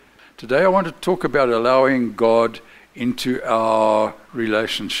Today I want to talk about allowing God into our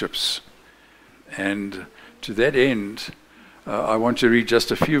relationships. And to that end, I want to read just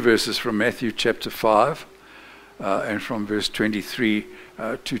a few verses from Matthew chapter 5 and from verse 23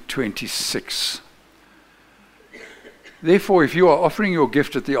 to 26. Therefore, if you are offering your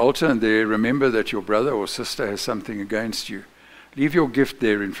gift at the altar and there remember that your brother or sister has something against you, leave your gift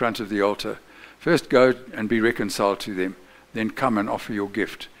there in front of the altar. First go and be reconciled to them, then come and offer your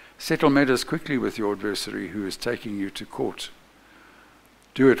gift. Settle matters quickly with your adversary who is taking you to court.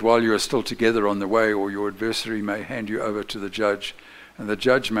 Do it while you are still together on the way, or your adversary may hand you over to the judge, and the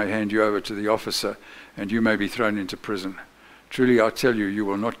judge may hand you over to the officer, and you may be thrown into prison. Truly I tell you, you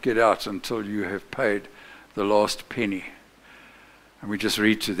will not get out until you have paid the last penny. And we just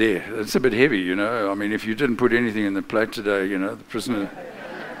read to there. It's a bit heavy, you know. I mean, if you didn't put anything in the plate today, you know, the prisoner,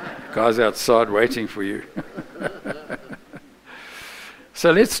 guy's outside waiting for you. So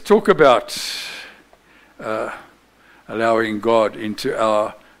let's talk about allowing God into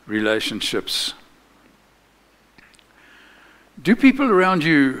our relationships. Do people around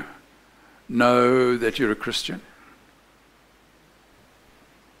you know that you're a Christian?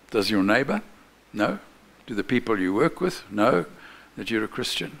 Does your neighbor know? Do the people you work with know that you're a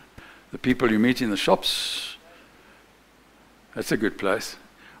Christian? The people you meet in the shops? That's a good place.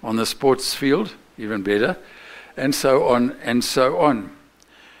 On the sports field, even better. And so on and so on.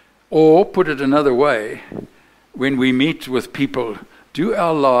 Or, put it another way, when we meet with people, do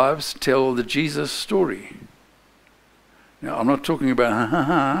our lives tell the Jesus story? Now, I'm not talking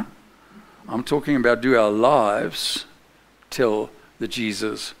about I'm talking about, do our lives tell the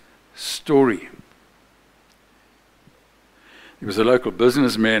Jesus story? He was a local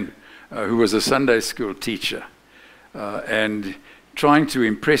businessman who was a Sunday school teacher and trying to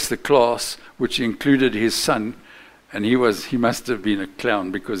impress the class, which included his son. And he must have been a clown,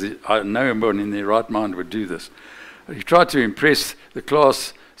 because no one in their right mind would do this. He tried to impress the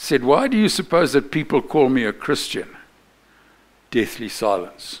class, said, "Why do you suppose that people call me a Christian?" Deathly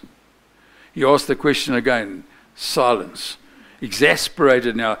silence. He asked the question again, silence.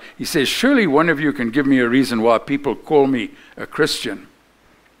 Exasperated now, he says, "Surely one of you can give me a reason why people call me a Christian."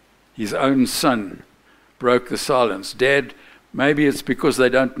 His own son broke the silence. "Dad, maybe it's because they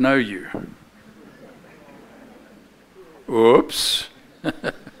don't know you." Oops.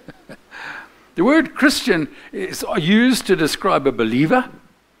 The word Christian is used to describe a believer,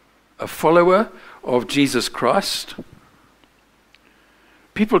 a follower of Jesus Christ.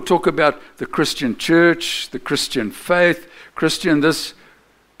 People talk about the Christian church, the Christian faith, Christian this,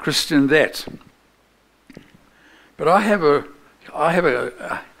 Christian that. But I have a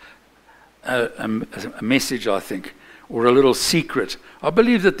message, I think, or a little secret. I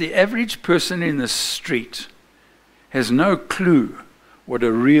believe that the average person in the street has no clue what a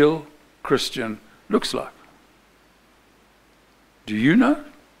real Christian looks like. Do you know?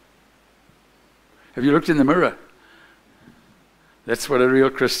 Have you looked in the mirror? That's what a real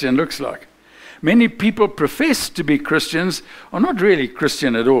Christian looks like. Many people profess to be Christians are not really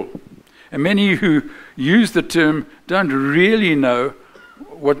Christian at all. And many who use the term don't really know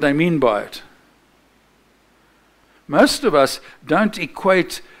what they mean by it. Most of us don't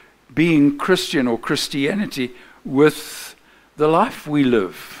equate being Christian or Christianity with the life we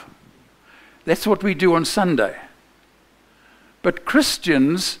live. That's what we do on Sunday. But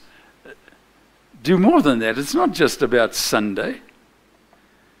Christians do more than that. It's not just about Sunday.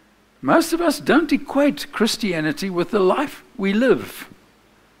 Most of us don't equate Christianity with the life we live.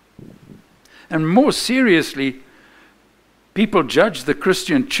 And more seriously, people judge the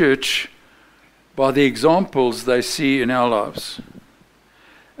Christian church by the examples they see in our lives.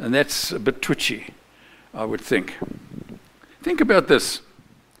 And that's a bit twitchy, I would think. Think about this.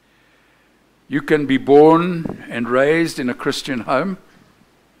 You can be born and raised in a Christian home.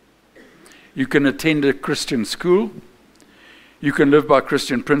 You can attend a Christian school. You can live by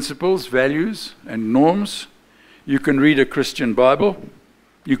Christian principles, values, and norms. You can read a Christian Bible.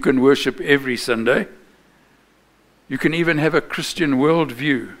 You can worship every Sunday. You can even have a Christian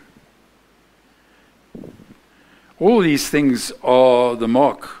worldview. All these things are the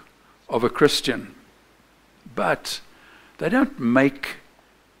mark of a Christian. But they don't make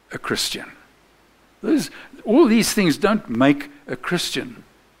a Christian. All these things don't make a Christian.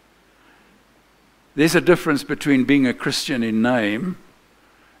 There's a difference between being a Christian in name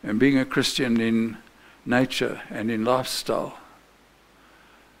and being a Christian in nature and in lifestyle.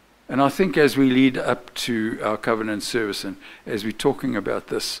 And I think as we lead up to our covenant service and as we're talking about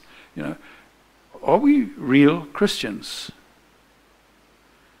this, are we real Christians?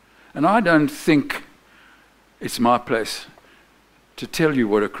 And I don't think it's my place to tell you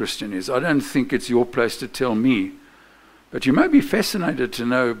what a Christian is. I don't think it's your place to tell me. But you may be fascinated to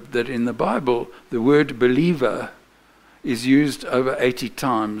know that in the Bible, the word believer is used over 80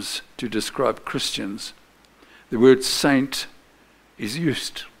 times to describe Christians. The word saint is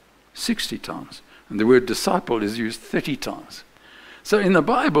used 60 times. And the word disciple is used 30 times. So in the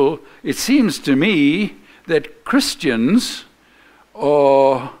Bible, it seems to me that Christians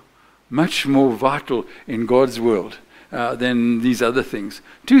are much more vital in God's world than these other things.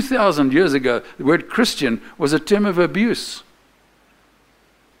 2,000 years ago, the word Christian was a term of abuse.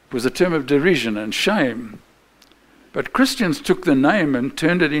 It was a term of derision and shame. But Christians took the name and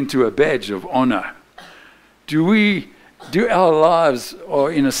turned it into a badge of honor. Do our lives,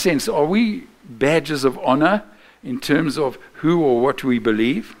 or in a sense, are we badges of honor in terms of who or what we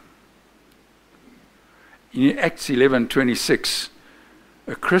believe? In Acts 11:26,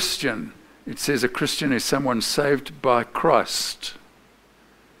 a Christian, it says a Christian is someone saved by Christ.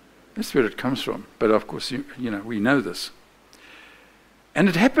 That's where it comes from. But of course, we know this. And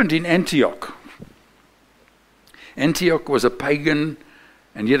it happened in Antioch. Antioch was a pagan,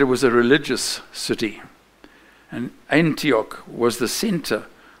 and yet it was a religious city. And Antioch was the center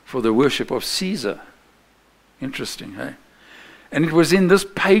for the worship of Caesar. Interesting, hey? And it was in this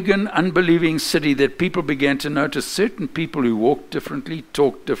pagan, unbelieving city that people began to notice certain people who walked differently,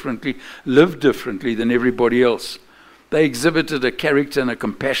 talked differently, lived differently than everybody else. They exhibited a character and a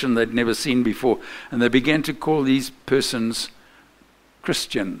compassion they'd never seen before. And they began to call these persons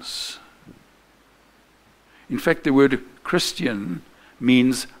Christians. In fact, the word Christian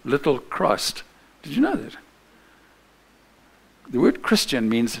means little Christ. Did you know that? The word Christian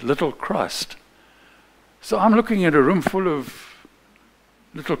means little Christ. So I'm looking at a room full of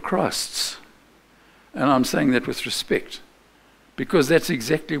little Christs. And I'm saying that with respect, because that's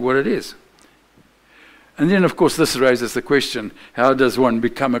exactly what it is. And then, of course, this raises the question, how does one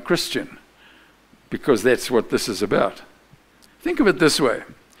become a Christian? Because that's what this is about. Think of it this way.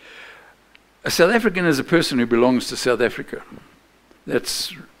 A South African is a person who belongs to South Africa.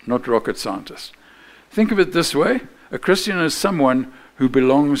 That's not rocket scientist. Think of it this way. A Christian is someone who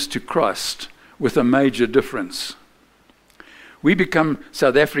belongs to Christ with a major difference. We become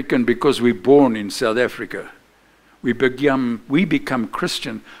South African because we're born in South Africa. We become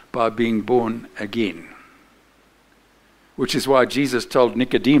Christian by being born again. Which is why Jesus told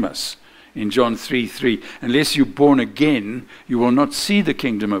Nicodemus in John 3:3, unless you're born again, you will not see the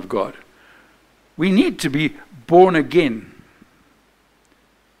kingdom of God. We need to be born again.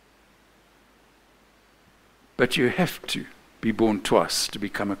 But you have to be born twice to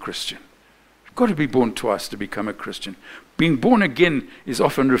become a Christian. You've got to be born twice to become a Christian. Being born again is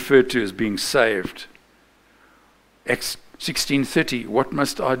often referred to as being saved. Acts 16:30, what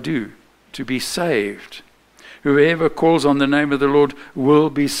must I do to be saved? Whoever calls on the name of the Lord will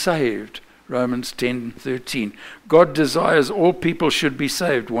be saved. Romans 10:13. God desires all people should be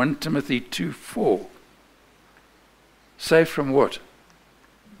saved. 1 Timothy 2:4. Saved from what?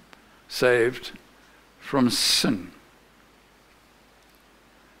 Saved from sin.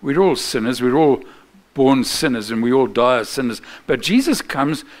 We're all sinners. We're all born sinners, and we all die as sinners. But Jesus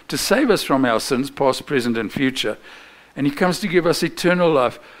comes to save us from our sins, past, present, and future. And he comes to give us eternal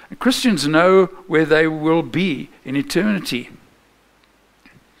life. And Christians know where they will be in eternity.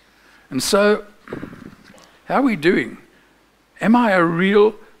 And so, how are we doing? Am I a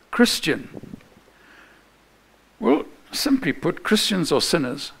real Christian? Well, simply put, Christians are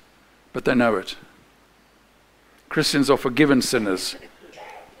sinners, but they know it. Christians are forgiven sinners,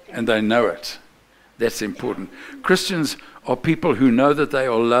 and they know it. That's important. Christians are people who know that they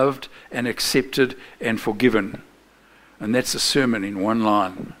are loved and accepted and forgiven. And that's a sermon in one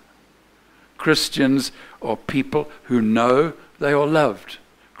line. Christians are people who know they are loved.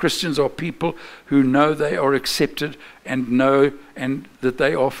 Christians are people who know they are accepted and know and that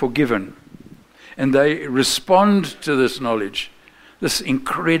they are forgiven. And they respond to this knowledge, this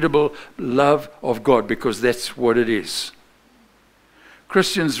incredible love of God, because that's what it is.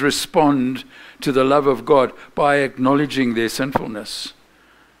 Christians respond to the love of God by acknowledging their sinfulness,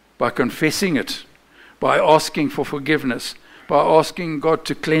 by confessing it, by asking for forgiveness, by asking God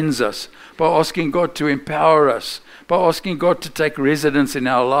to cleanse us, by asking God to empower us, by asking God to take residence in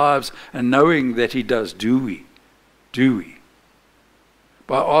our lives and knowing that he does. Do we? Do we?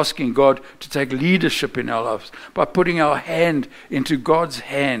 By asking God to take leadership in our lives, by putting our hand into God's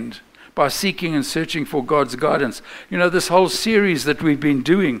hand, by seeking and searching for God's guidance. You know, this whole series that we've been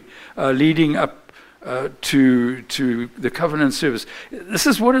doing leading up to the covenant service, this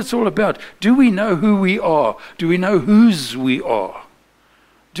is what it's all about. Do we know who we are? Do we know whose we are?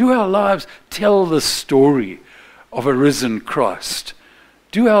 Do our lives tell the story of a risen Christ?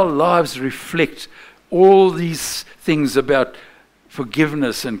 Do our lives reflect all these things about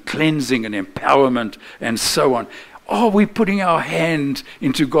forgiveness and cleansing and empowerment and so on? Are we putting our hand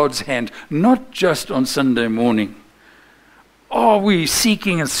into God's hand, not just on Sunday morning? Are we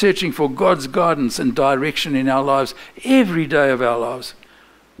seeking and searching for God's guidance and direction in our lives every day of our lives?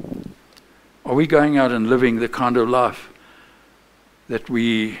 Are we going out and living the kind of life that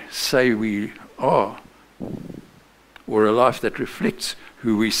we say we are, or a life that reflects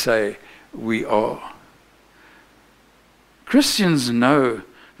who we say we are? Christians know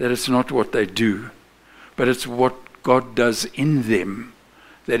that it's not what they do, but it's what God does in them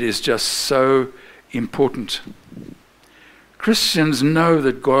that is just so important. Christians know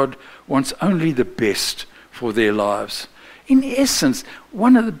that God wants only the best for their lives. In essence,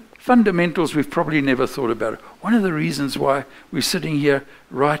 one of the fundamentals we've probably never thought about, one of the reasons why we're sitting here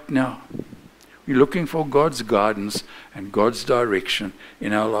right now, we're looking for God's guidance and God's direction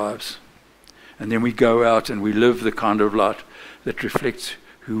in our lives. And then we go out and we live the kind of life that reflects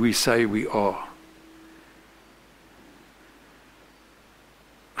who we say we are.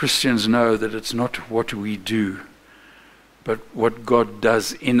 Christians know that it's not what we do, but what God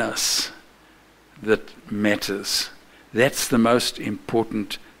does in us that matters. That's the most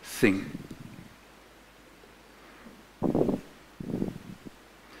important thing.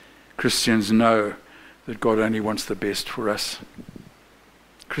 Christians know that God only wants the best for us.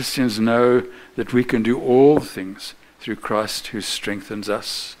 Christians know that we can do all things through Christ who strengthens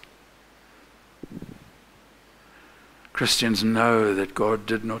us. Christians know that God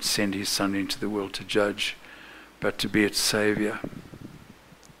did not send his Son into the world to judge, but to be its Savior.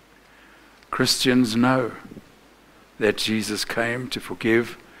 Christians know that Jesus came to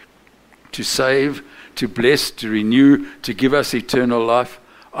forgive, to save, to bless, to renew, to give us eternal life.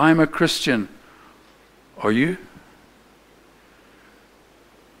 I'm a Christian. Are you?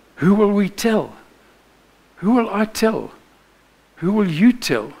 Who will we tell? Who will I tell? Who will you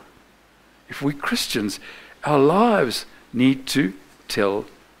tell? If we're Christians, our lives need to tell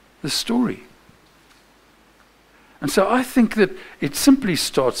the story. And so I think that it simply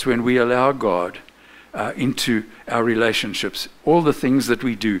starts when we allow God into our relationships, all the things that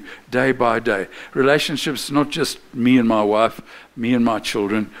we do day by day. Relationships, not just me and my wife, me and my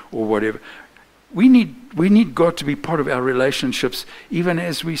children, or whatever. We need God to be part of our relationships even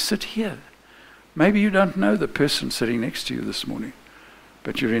as we sit here. Maybe you don't know the person sitting next to you this morning,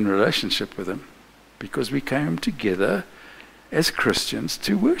 but you're in relationship with them because we came together as Christians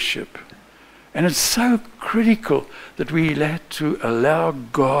to worship. And it's so critical that we had to allow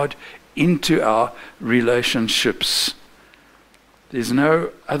God into our relationships. There's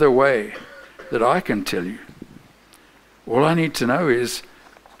no other way that I can tell you. All I need to know is,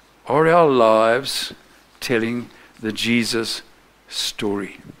 are our lives telling the Jesus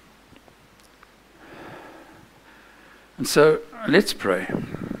story? And so let's pray.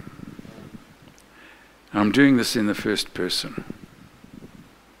 I'm doing this in the first person.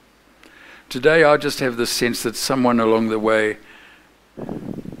 Today I just have the sense that someone along the way,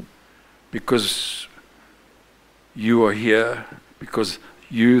 because you are here, because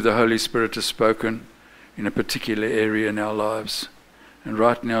you, the Holy Spirit, has spoken in a particular area in our lives. And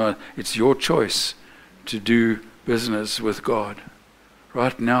right now it's your choice to do business with God.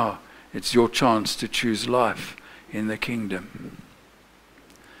 Right now it's your chance to choose life in the kingdom.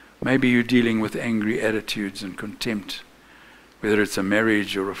 Maybe you're dealing with angry attitudes and contempt, whether it's a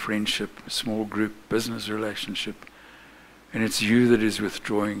marriage or a friendship, a small group, business relationship, and it's you that is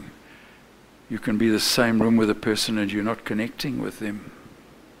withdrawing. You can be the same room with a person and you're not connecting with them.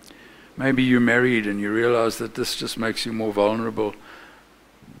 Maybe you're married and you realize that this just makes you more vulnerable.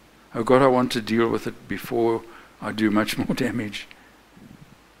 Oh God, I want to deal with it before I do much more damage.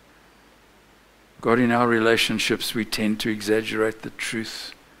 God, in our relationships we tend to exaggerate the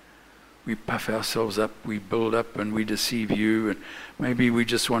truth. We puff ourselves up, we build up, and we deceive you. And maybe we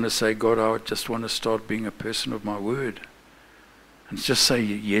just want to say, God, I just want to start being a person of my word. And just say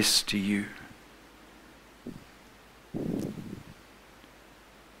yes to you.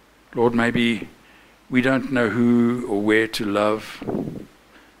 Lord, maybe we don't know who or where to love.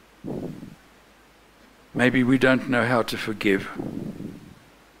 Maybe we don't know how to forgive.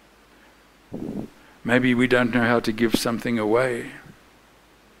 Maybe we don't know how to give something away.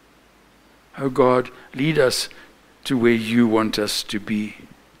 Oh God, lead us to where you want us to be.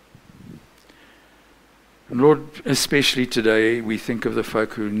 And Lord, especially today, we think of the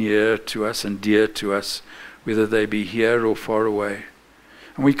folk who are near to us and dear to us, whether they be here or far away.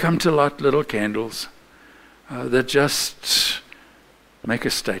 And we come to light little candles that just make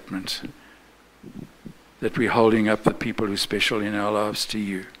a statement that we're holding up the people who are special in our lives to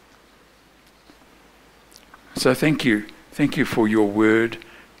you. So thank you. Thank you for your word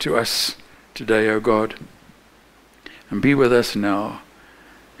to us today, O God. And be with us now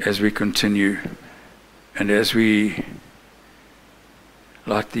as we continue and as we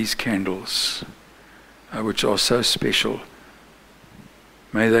light these candles, which are so special.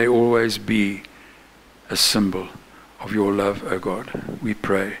 May they always be a symbol of your love, O God. We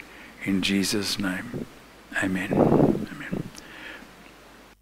pray in Jesus' name. Amen.